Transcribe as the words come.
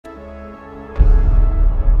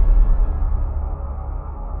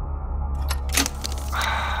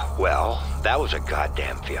That was a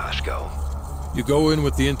goddamn fiasco. You go in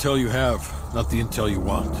with the intel you have, not the intel you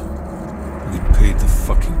want. We paid the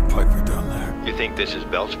fucking piper down there. You think this is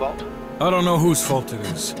Bell's fault? I don't know whose fault it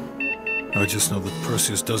is. I just know that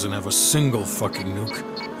Perseus doesn't have a single fucking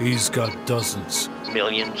nuke. He's got dozens.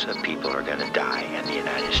 Millions of people are gonna die, and the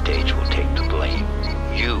United States will take the blame.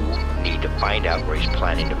 You need to find out where he's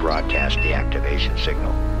planning to broadcast the activation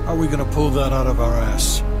signal. How are we gonna pull that out of our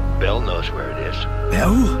ass? Bell knows where it is.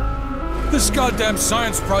 Bell? This goddamn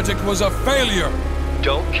science project was a failure!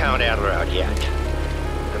 Don't count Adler out yet.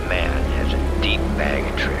 The man has a deep bag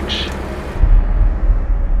of tricks.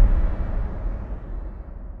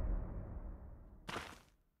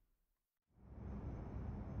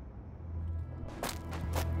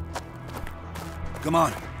 Come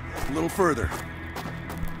on, a little further.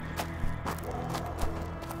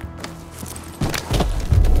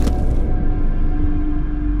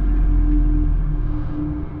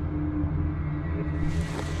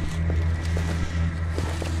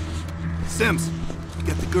 Sims,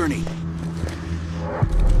 get the gurney.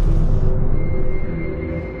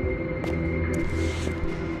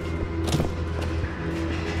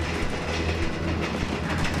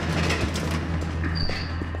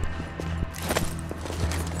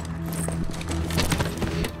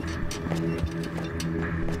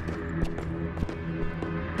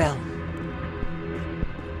 Bell,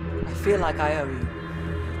 I feel like I owe you.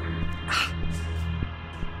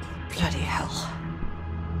 Bloody hell.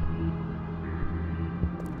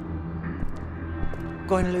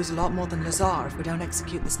 Going to lose a lot more than Lazar if we don't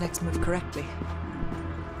execute this next move correctly.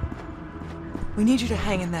 We need you to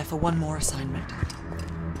hang in there for one more assignment.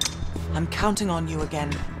 I'm counting on you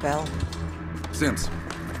again, Bell. Sims,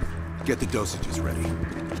 get the dosages ready.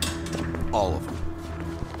 All of them.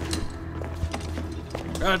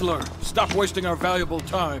 Adler, stop wasting our valuable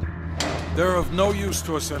time. They're of no use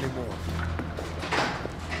to us anymore.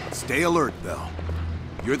 Stay alert, Bell.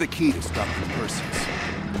 You're the key to stopping Perseus.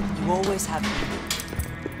 You always have been.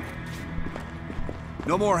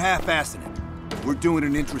 No more half-assing it. We're doing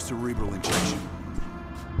an intracerebral injection.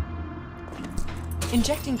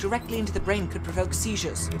 Injecting directly into the brain could provoke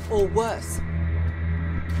seizures, or worse.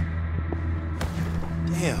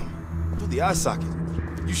 Damn, through the eye socket.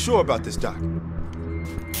 You sure about this, Doc?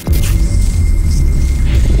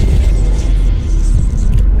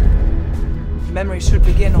 Memory should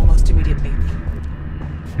begin almost immediately.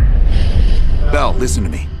 Bell, listen to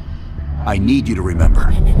me. I need you to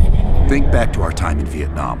remember. Think back to our time in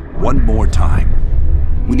Vietnam, one more time.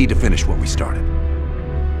 We need to finish what we started.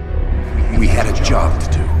 We had a job to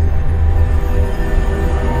do.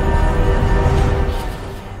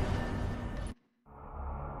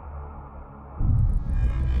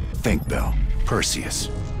 Think, Bell. Perseus.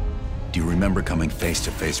 Do you remember coming face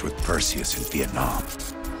to face with Perseus in Vietnam?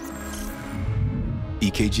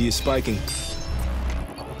 EKG is spiking.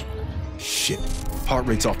 Shit, heart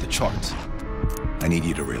rate's off the charts. I need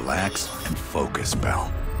you to relax and focus,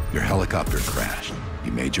 Bell. Your helicopter crashed.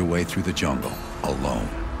 You made your way through the jungle, alone.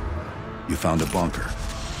 You found a bunker.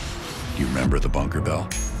 Do you remember the bunker, Bell?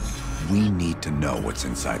 We need to know what's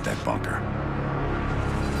inside that bunker.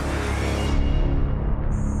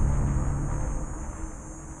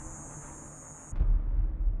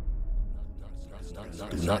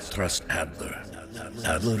 Do not trust Adler.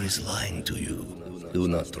 Adler is lying to you. Do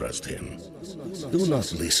not trust him. Do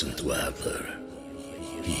not listen to Adler.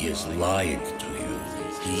 He is lying to you.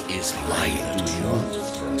 He is lying to you. Do not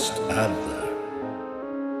trust Adler.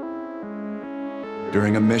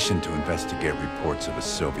 During a mission to investigate reports of a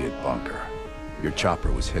Soviet bunker, your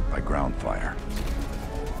chopper was hit by ground fire.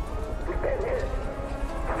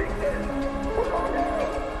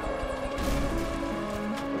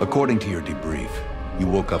 According to your debrief, you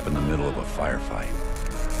woke up in the middle of a firefight.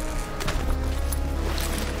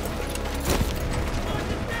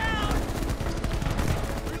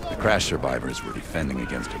 The crash survivors were defending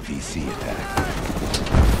against a VC attack.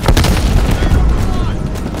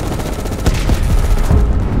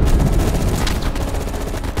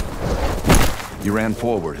 You ran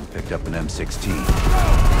forward and picked up an M16.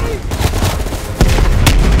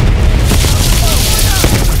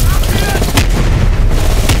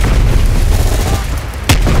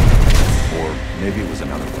 Maybe it was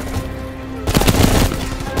another weapon.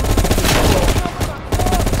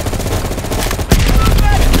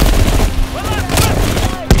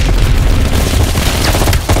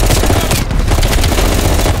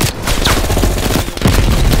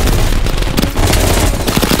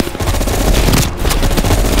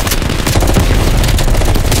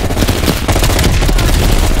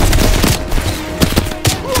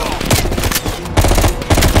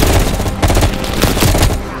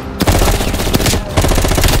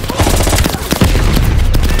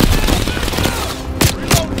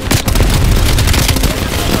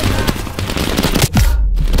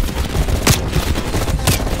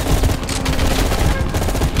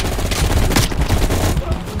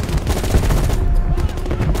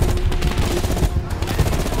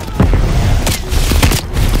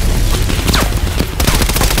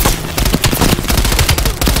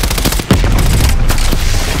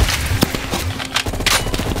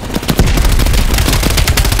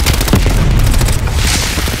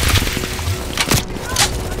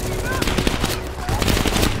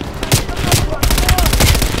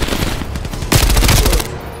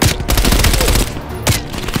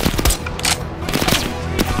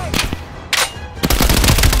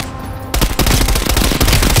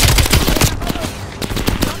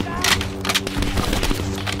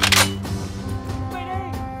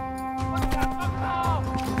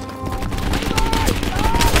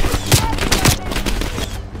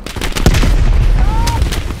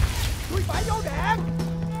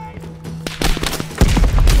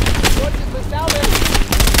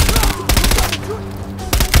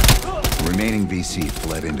 remaining VC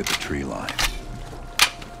fled into the tree line.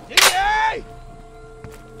 DA!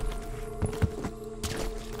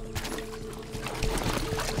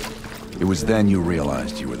 It was then you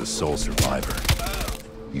realized you were the sole survivor.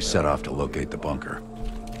 You set off to locate the bunker.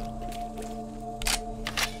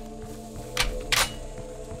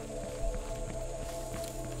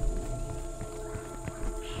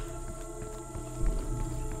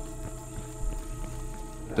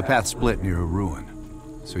 The path split near a ruin,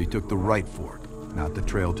 so he took the right fork, not the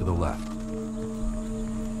trail to the left.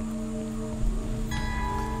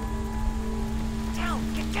 Down!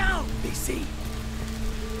 Get down! BC! He's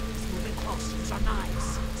moving close. Use our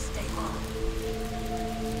knives. Stay low.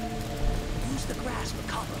 Use the grass for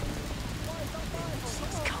cover.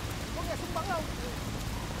 He's coming.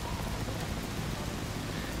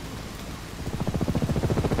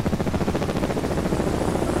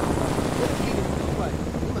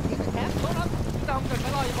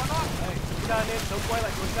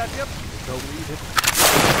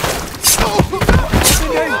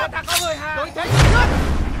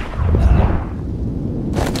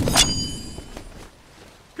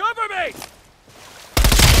 Cover me!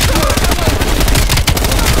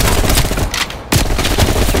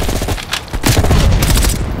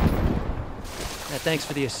 Thanks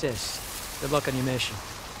for the assist. Good luck on your mission.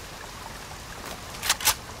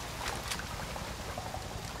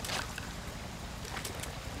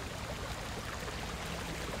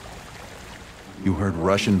 You heard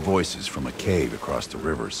Russian voices from a cave across the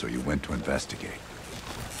river, so you went to investigate.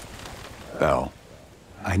 Bell,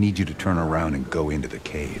 I need you to turn around and go into the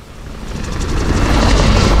cave.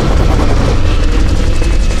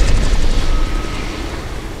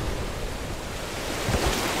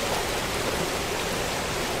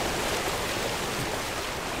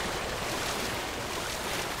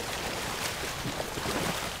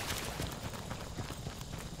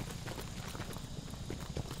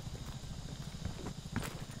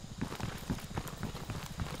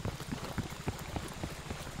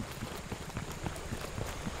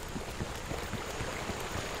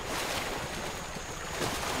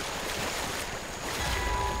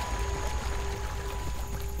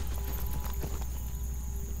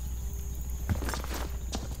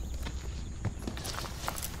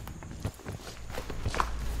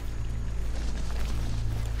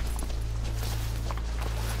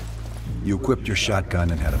 You equipped your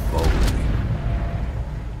shotgun and had a bow ready.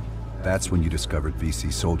 That's when you discovered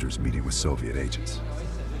VC soldiers meeting with Soviet agents.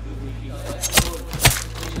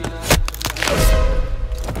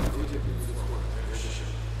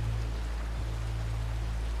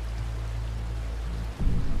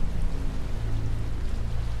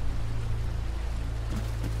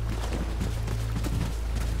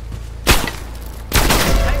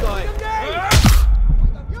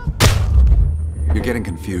 You're getting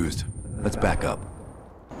confused. Let's back up.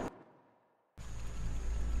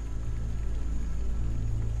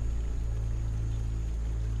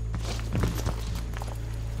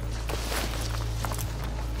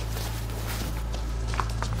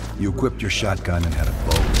 You equipped your shotgun and had a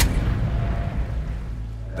bow ready.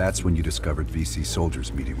 That's when you discovered VC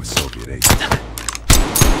soldiers meeting with Soviet agents.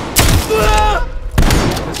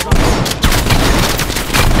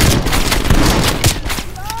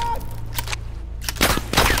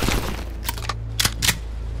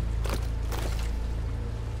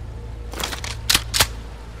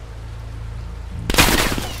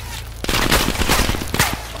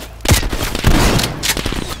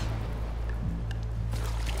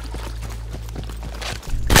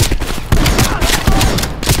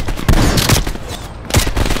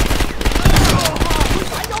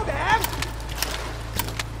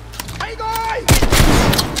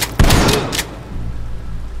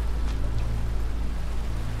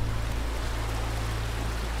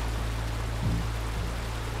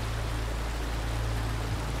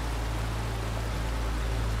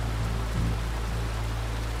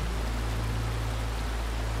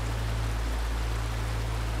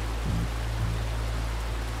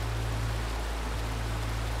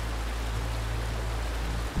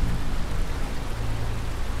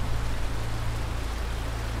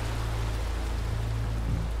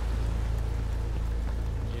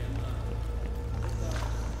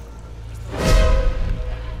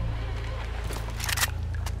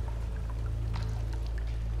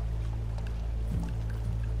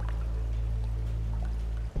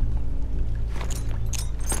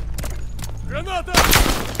 Граната!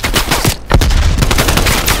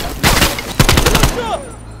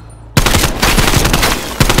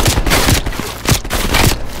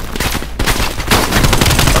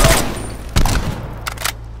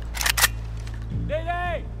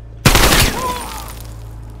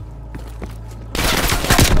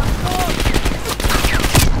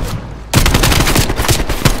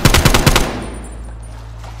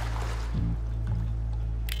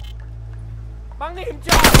 nguy hiểm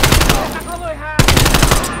cho. Tặng không ơi ha.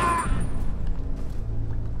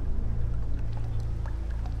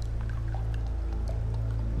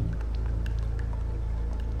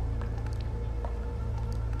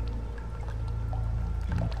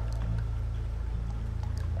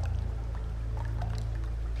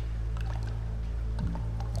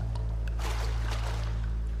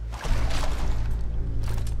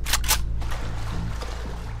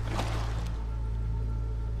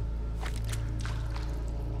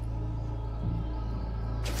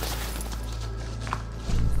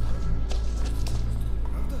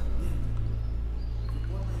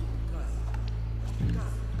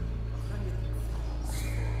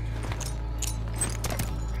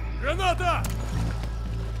 Граната!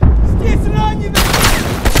 Здесь раненый!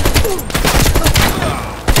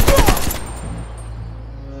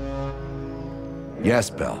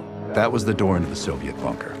 Yes, Bell. That was the door into the Soviet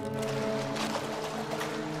bunker.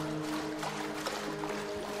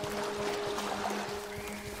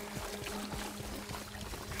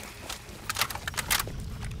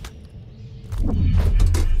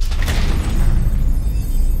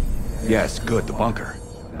 Yes, good, the bunker.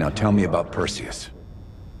 Now tell me about Perseus.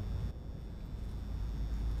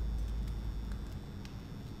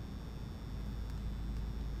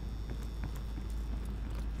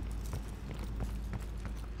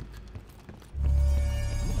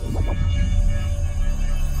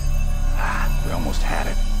 We almost had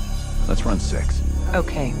it. Let's run 6.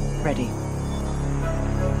 Okay, ready.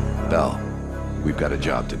 Bell, we've got a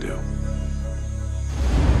job to do.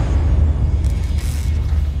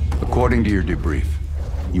 According to your debrief,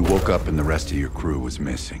 you woke up and the rest of your crew was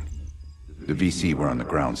missing. The VC were on the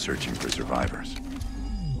ground searching for survivors.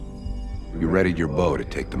 You readied your bow to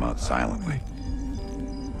take them out silently.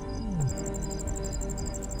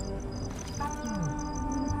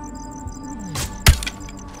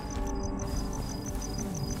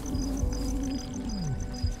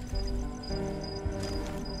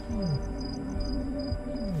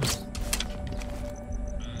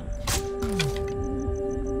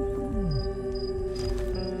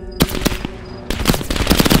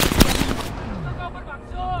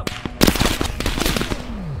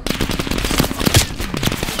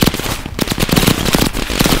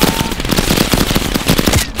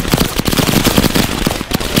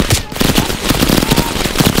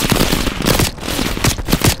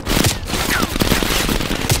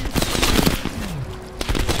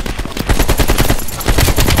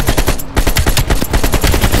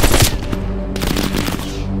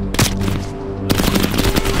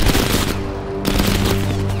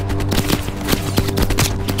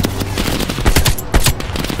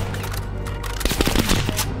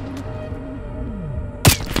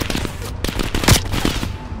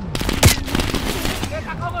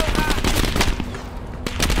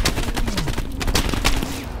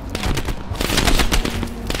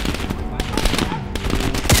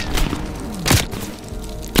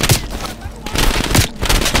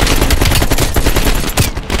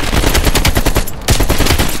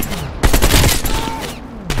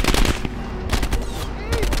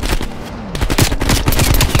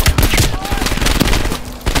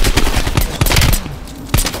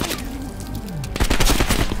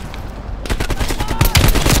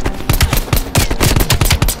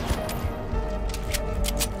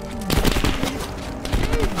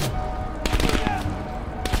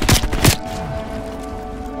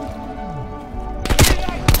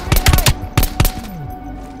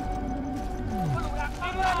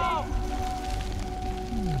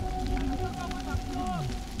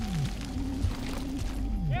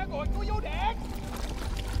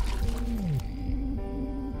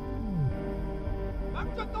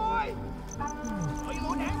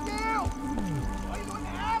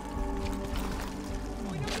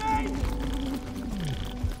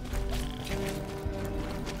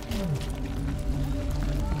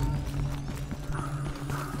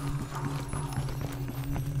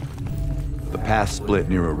 The path split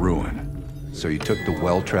near a ruin, so you took the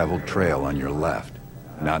well-traveled trail on your left,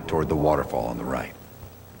 not toward the waterfall on the right.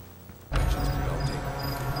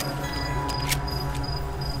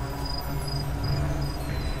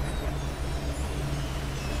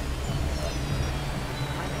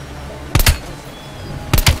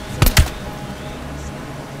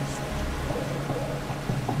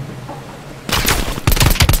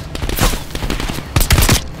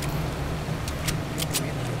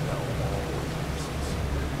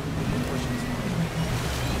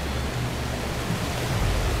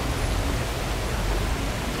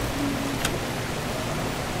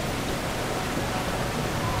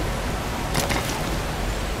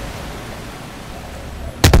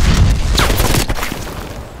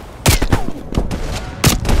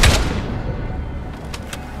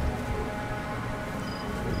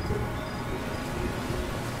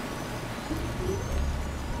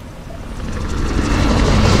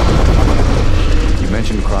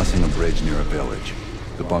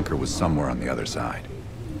 the other side.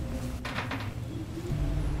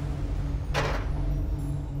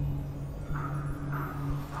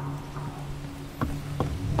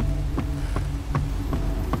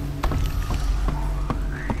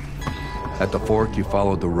 At the fork, you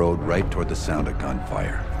followed the road right toward the sound of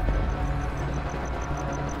gunfire.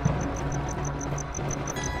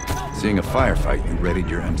 Seeing a firefight, you readied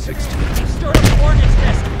your M16. Stir up coordinates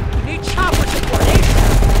nest. We need chopper support.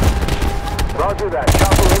 ASAP. Roger that.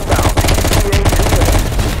 Chopper inbound. ETA 2 minutes.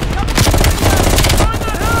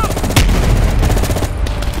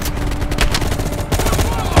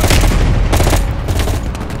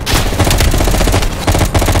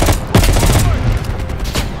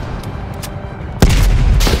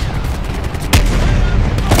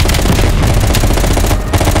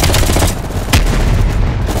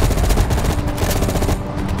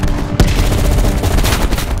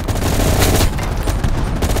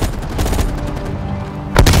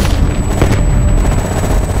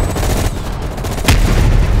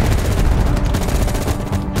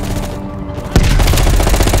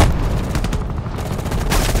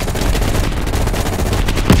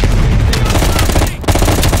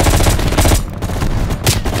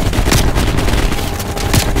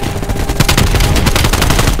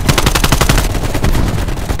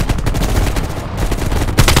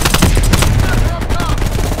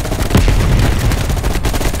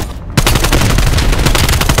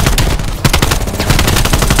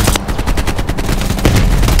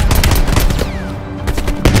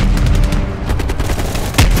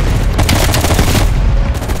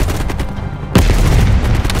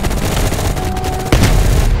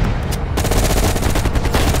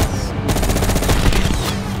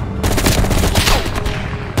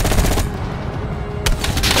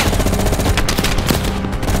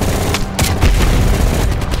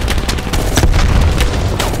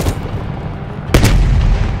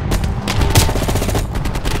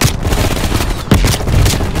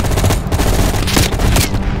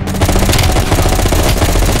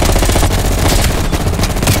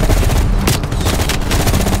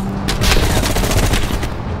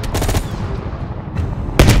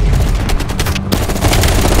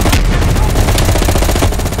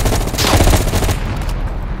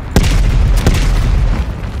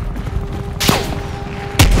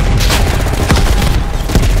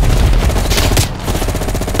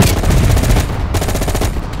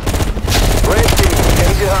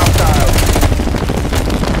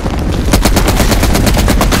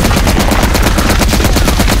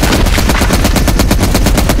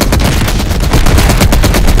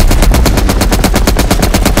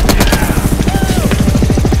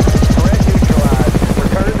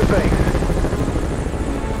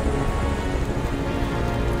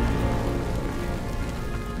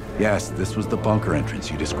 Yes, this was the bunker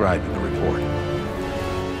entrance you described in the report.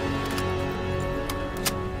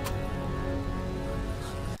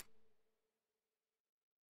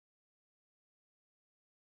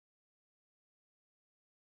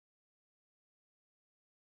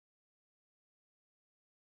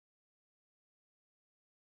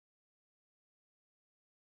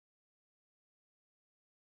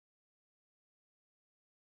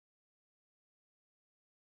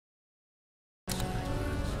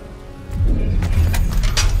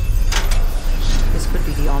 Could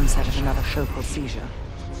be the onset of another focal seizure.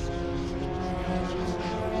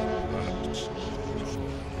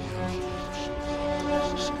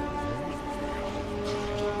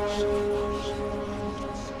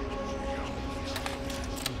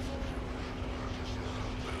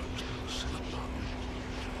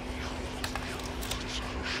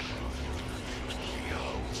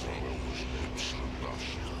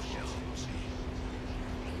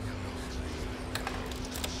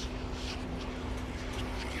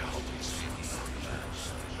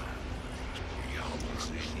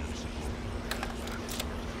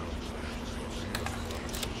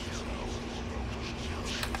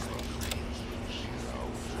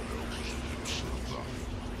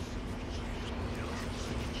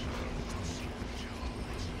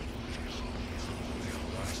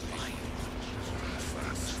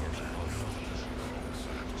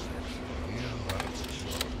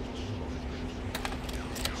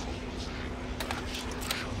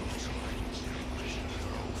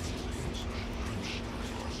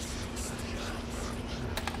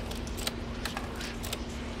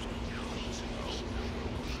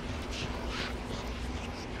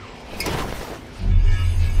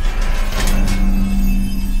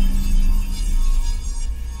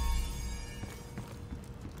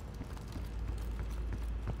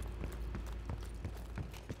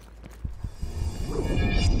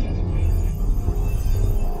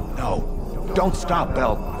 Don't stop,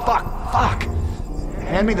 Bell. Fuck! Fuck!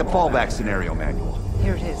 Hand me the fallback scenario manual.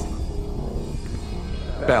 Here it is.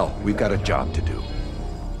 Bell, we've got a job to do.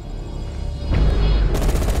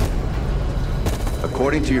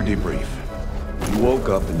 According to your debrief, you woke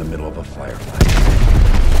up in the middle of a firefight.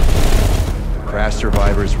 The crash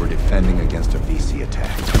survivors were defending against a VC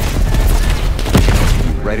attack.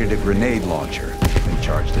 You readied a grenade launcher and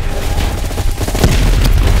charged ahead.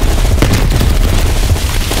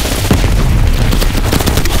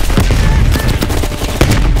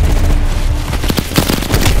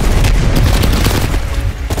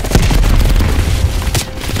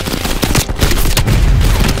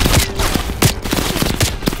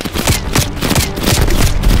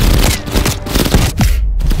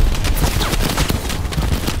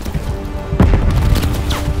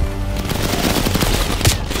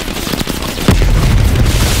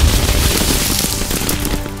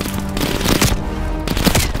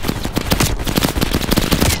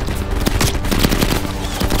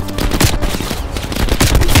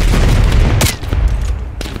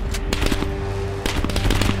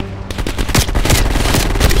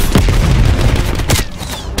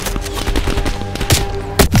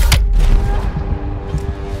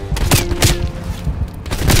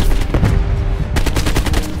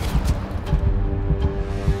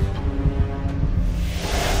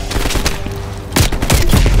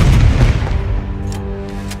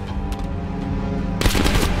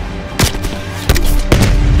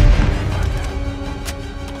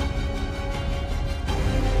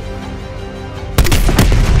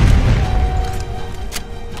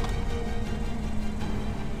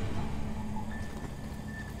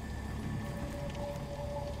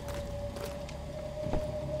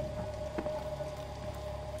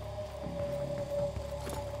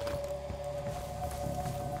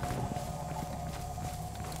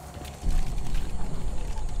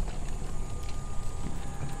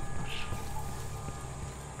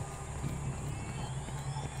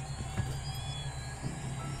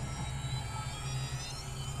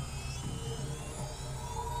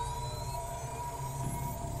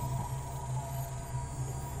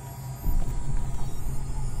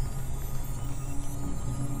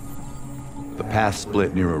 The path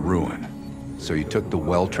split near a ruin, so you took the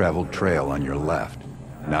well-traveled trail on your left,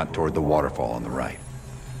 not toward the waterfall on the right.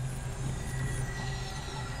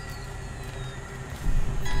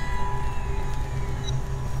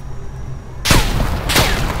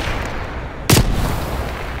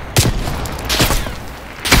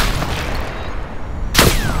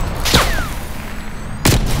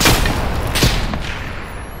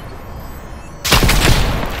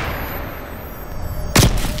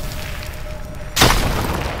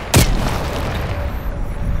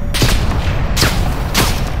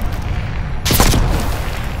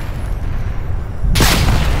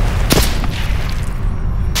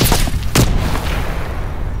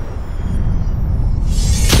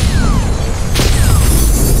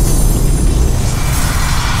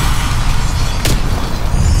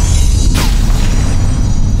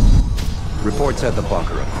 Reports had the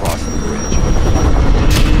bunker across the bridge.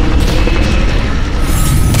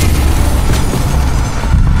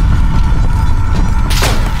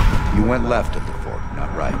 You went left at the fort,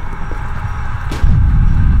 not right.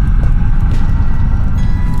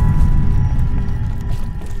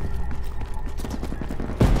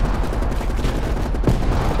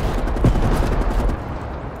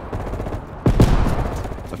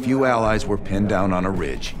 A few allies were pinned down on a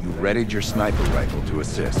ridge. You readied your sniper rifle to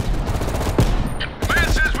assist.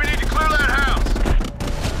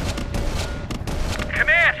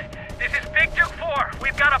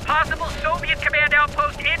 Possible Soviet command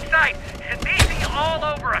outpost in sight. VC all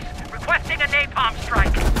over us. Requesting a napalm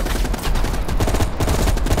strike.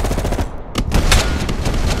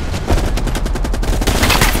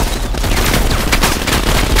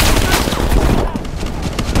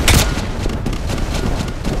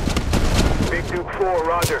 Big Duke 4,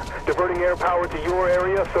 roger. Diverting air power to your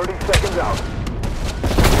area, 30 seconds out.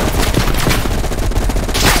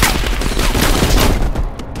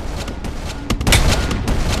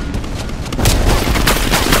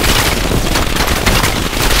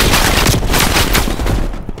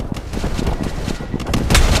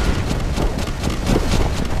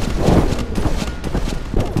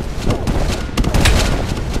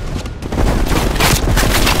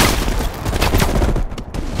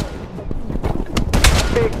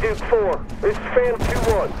 Duke 4, this is Phantom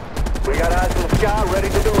 2-1. We got eyes in the sky, ready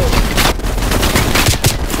to deliver.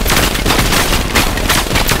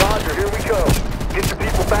 Roger, here we go. Get your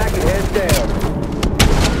people back and head down.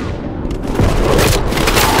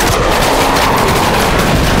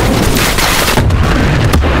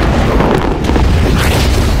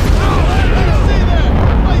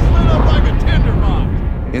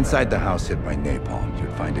 Inside the house hit by napalm,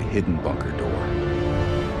 you'd find a hidden bunker door.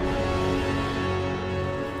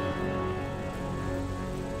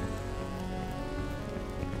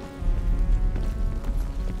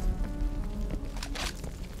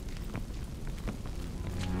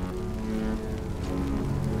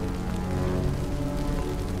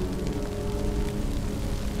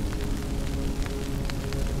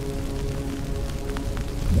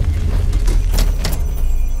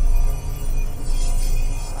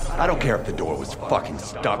 I don't care if the door was fucking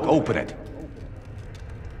stuck. Open it.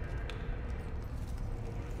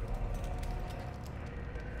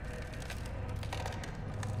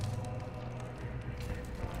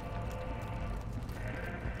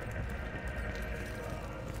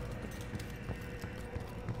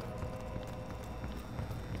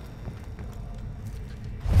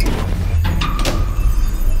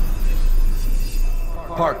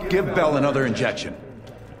 Park, give Bell another injection.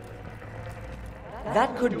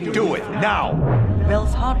 That could be... Do it, now!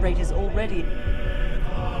 Bell's heart rate is already...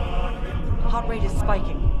 Heart rate is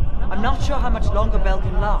spiking. I'm not sure how much longer Bell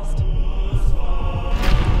can last.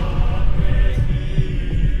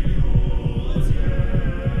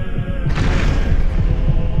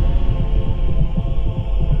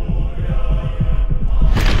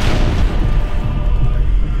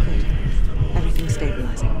 Good. Everything's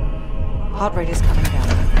stabilizing. Heart rate is coming down.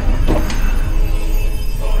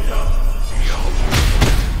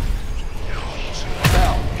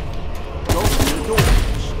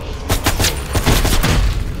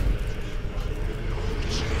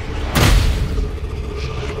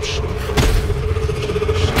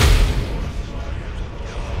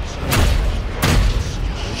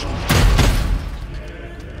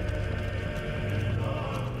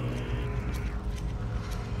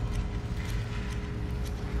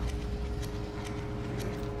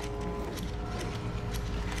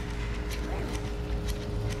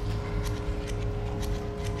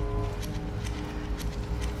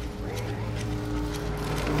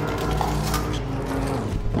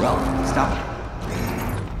 Well, stop it.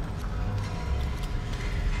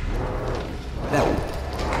 Bell.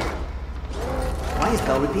 Why is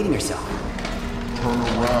Bell repeating herself? Turn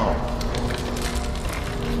around.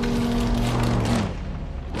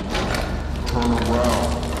 Turn around.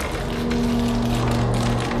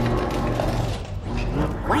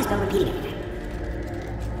 Why is Bell repeating it?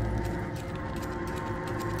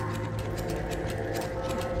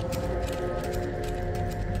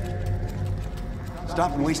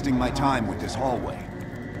 Stop wasting my time with this hallway.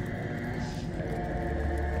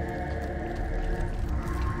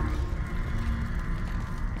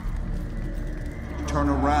 Turn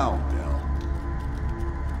around, Bill.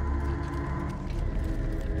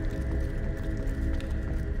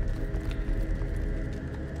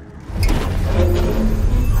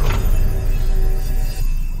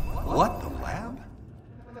 What? The lab?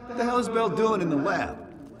 What the hell is Bell doing in the lab?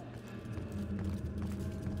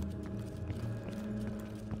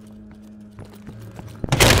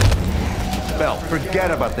 Bell,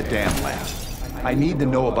 forget about the damn lab. I need to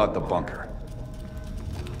know about the bunker.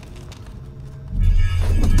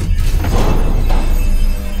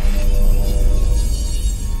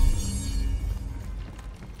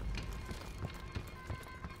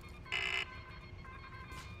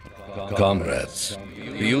 Comrades,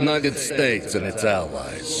 the United States and its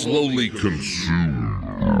allies slowly consume.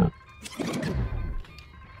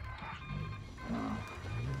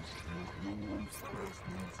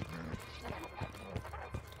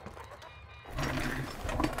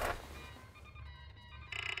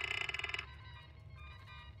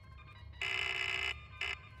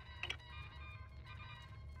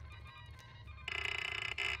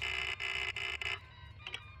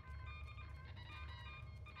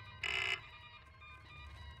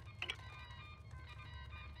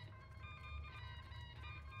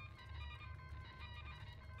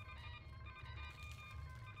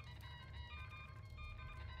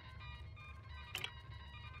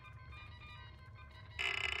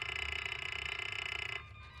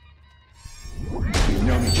 We've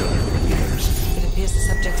known each other for years. It appears the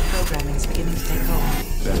subject's programming is beginning to take hold.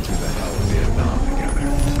 Been through the hell of Vietnam together.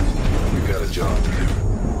 We got a job to do.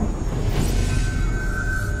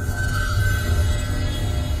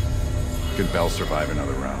 Could Bell survive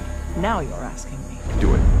another round? Now you're asking me.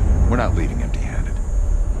 Do it. We're not leaving empty-handed.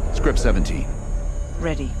 Script 17.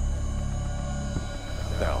 Ready.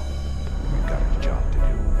 Bell, we've got a job to do.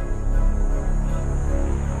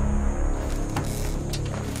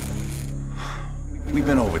 We've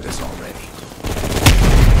been over this already.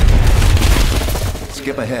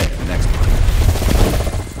 Skip ahead to the next part.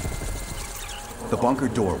 The bunker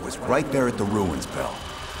door was right there at the ruins, Bell.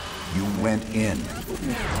 You went in.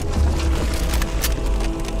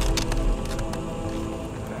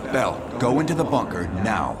 Bell, go into the bunker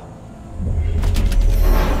now.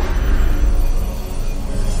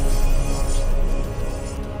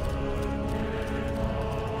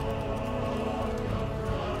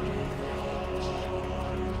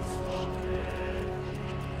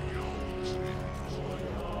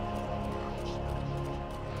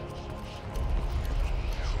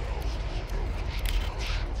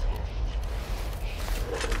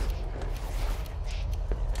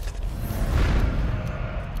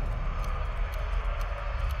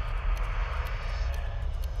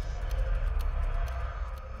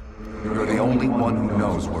 You're the only one who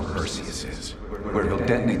knows where Perseus is, where he'll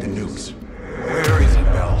detonate the nukes. Where is he,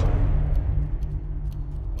 Bell?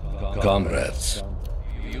 Comrades,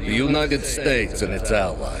 the United States and its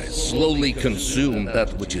allies slowly consume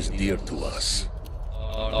that which is dear to us.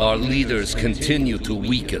 Our leaders continue to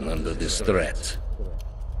weaken under this threat.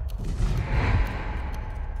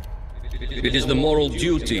 It is the moral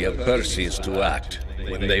duty of Perseus to act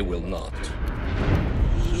when they will not.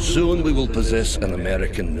 Soon we will possess an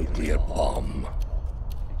American nuclear bomb.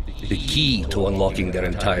 The key to unlocking their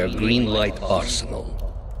entire green light arsenal.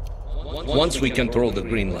 Once we control the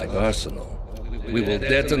green light arsenal, we will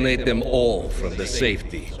detonate them all from the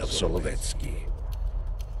safety of Solovetsky.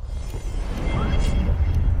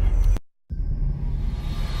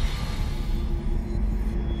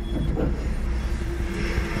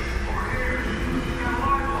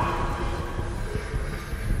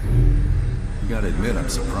 Gotta admit, I'm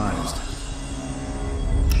surprised.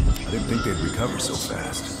 I didn't think they'd recover so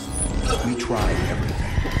fast. We tried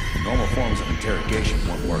everything. Normal forms of interrogation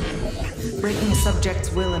weren't working. Breaking a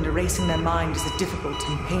subject's will and erasing their mind is a difficult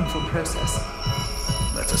and painful process.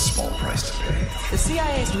 That's a small price to pay. The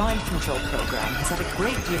CIA's mind control program has had a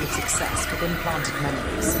great deal of success with implanted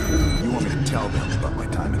memories. You want me to tell them about my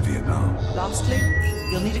time in Vietnam? Lastly,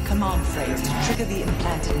 you'll need a command phrase to trigger the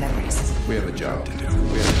implanted memories. We have a job to do.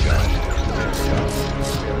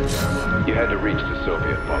 You had to reach the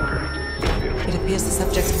Soviet bunker. It appears the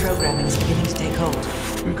subject's programming is beginning to take hold.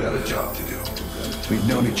 We've got a job to do. We've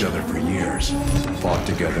known each other for years. Fought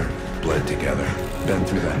together, bled together, been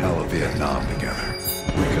through the hell of Vietnam together.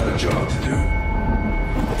 We've got a job to do.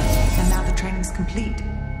 And now the training's complete.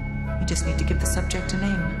 You just need to give the subject a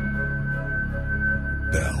name.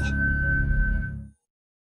 Bell.